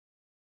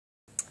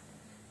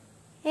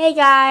Hey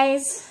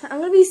guys, I'm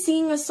going to be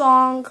singing a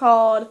song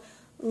called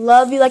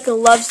Love You Like a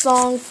Love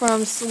Song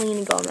from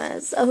Selena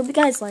Gomez. I hope you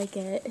guys like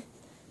it.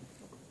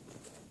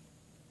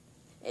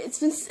 It's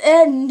been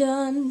said and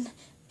done,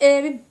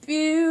 every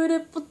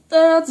beautiful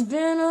thought's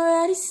been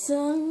already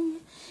sung,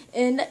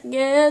 and I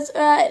guess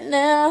right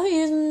now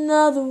here's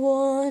another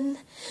one,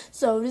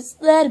 so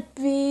just let it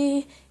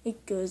be,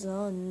 it goes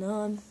on and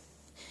on.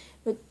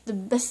 With the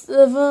best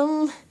of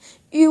them,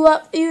 you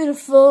are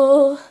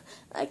beautiful,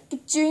 like a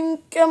dream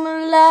come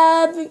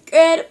alive,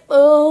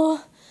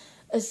 incredible,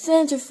 a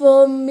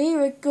centerfold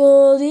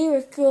miracle,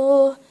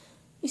 lyrical.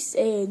 You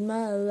saved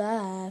my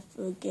life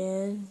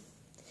again.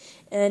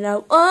 And I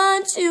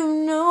want you to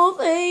know,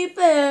 baby,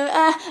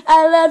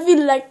 I love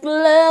you like a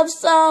love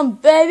song,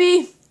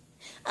 baby.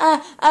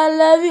 I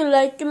love you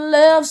like a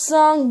love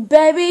song,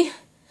 baby.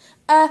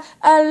 I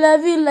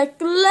love you like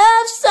a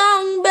love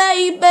song,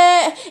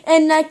 baby.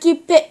 And I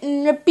keep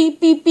hitting repeat,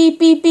 beep, beep,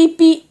 beep, beep,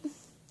 beep.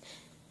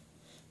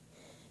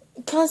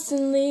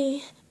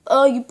 Constantly,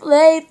 oh, you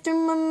play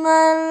through my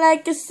mind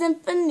like a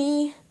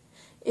symphony.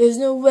 There's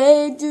no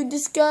way to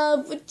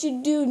describe what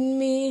you do to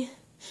me.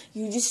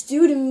 You just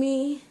do to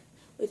me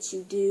what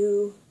you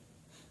do.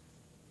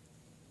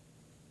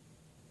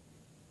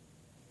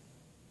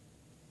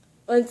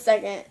 One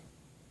second.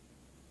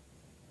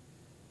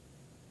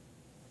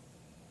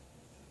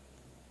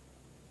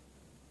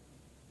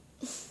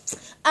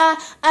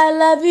 I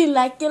love you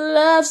like a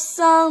love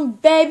song,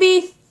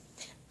 baby.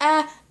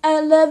 I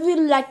love you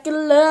like a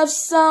love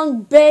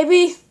song,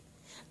 baby.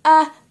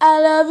 I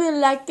love you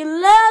like a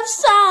love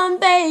song,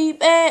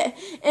 baby.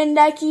 And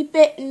I keep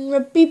it and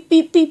repeat,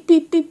 beep, beep,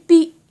 beep, beep,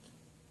 beep.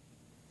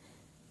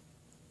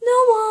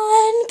 No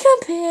one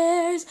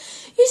compares.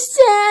 You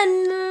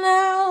stand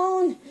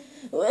alone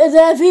with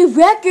every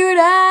record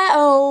I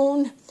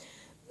own.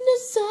 The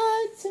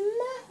sides of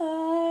my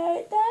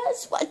heart,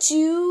 that's what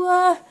you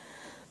are.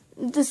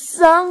 The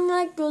song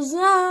that goes on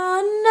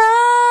and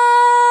on.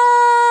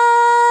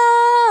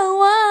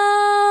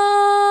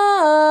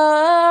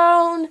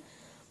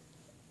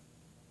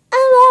 I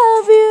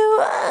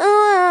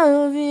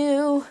love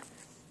you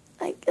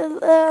like a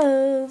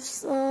love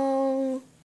song.